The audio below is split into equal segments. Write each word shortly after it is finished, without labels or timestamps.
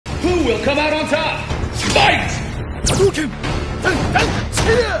Who will come out on top? Fight!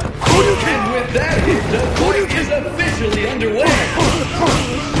 And with that hit, the fight is officially underway.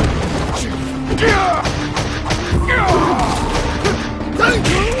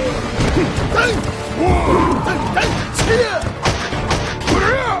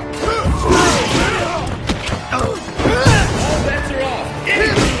 All bets are off.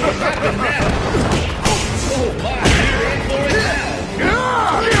 Anything can happen now. Oh my, you're in for it now.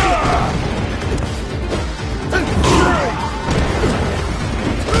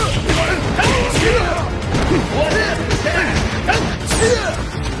 What is that?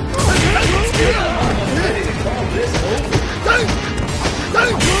 I'm almost ready to call this over.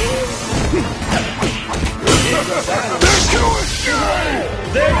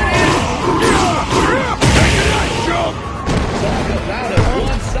 There it is! Talk about a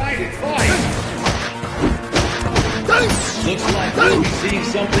one-sided fight. Looks like we'll be seeing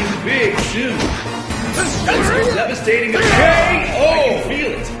something big soon. That's a devastating KO! I can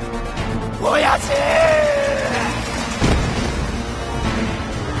feel it.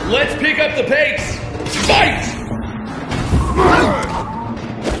 Let's pick up the pace. Fight!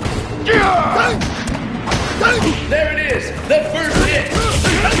 There it is, the first hit.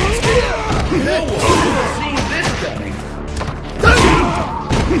 No one could have seen this coming.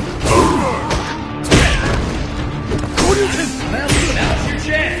 Now's your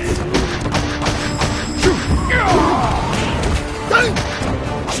chance. KO!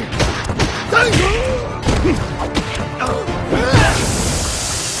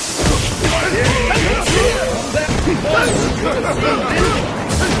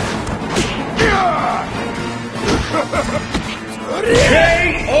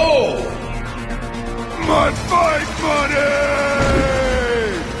 My fight money!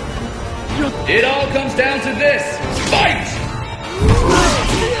 It all comes down to this. Fight!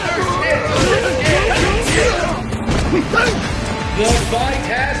 The fight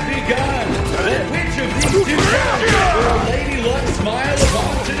has begun. But which of these two rounds will Lady Luck smile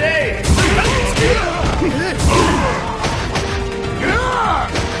upon today?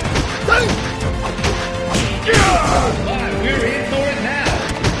 Oh my, we're in for it now.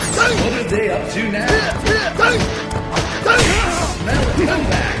 What are they up to now? Smell it, come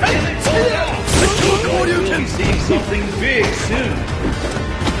back, and they pull it off. We'll be seeing something big soon.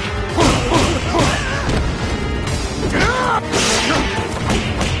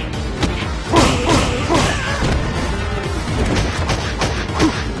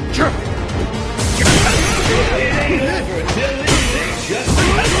 It ain't over until anything just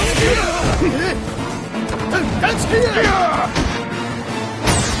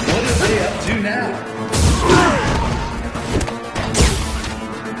What are they up to now?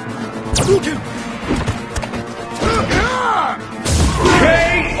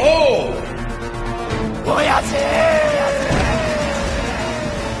 KO!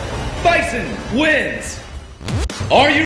 Bison wins! Are you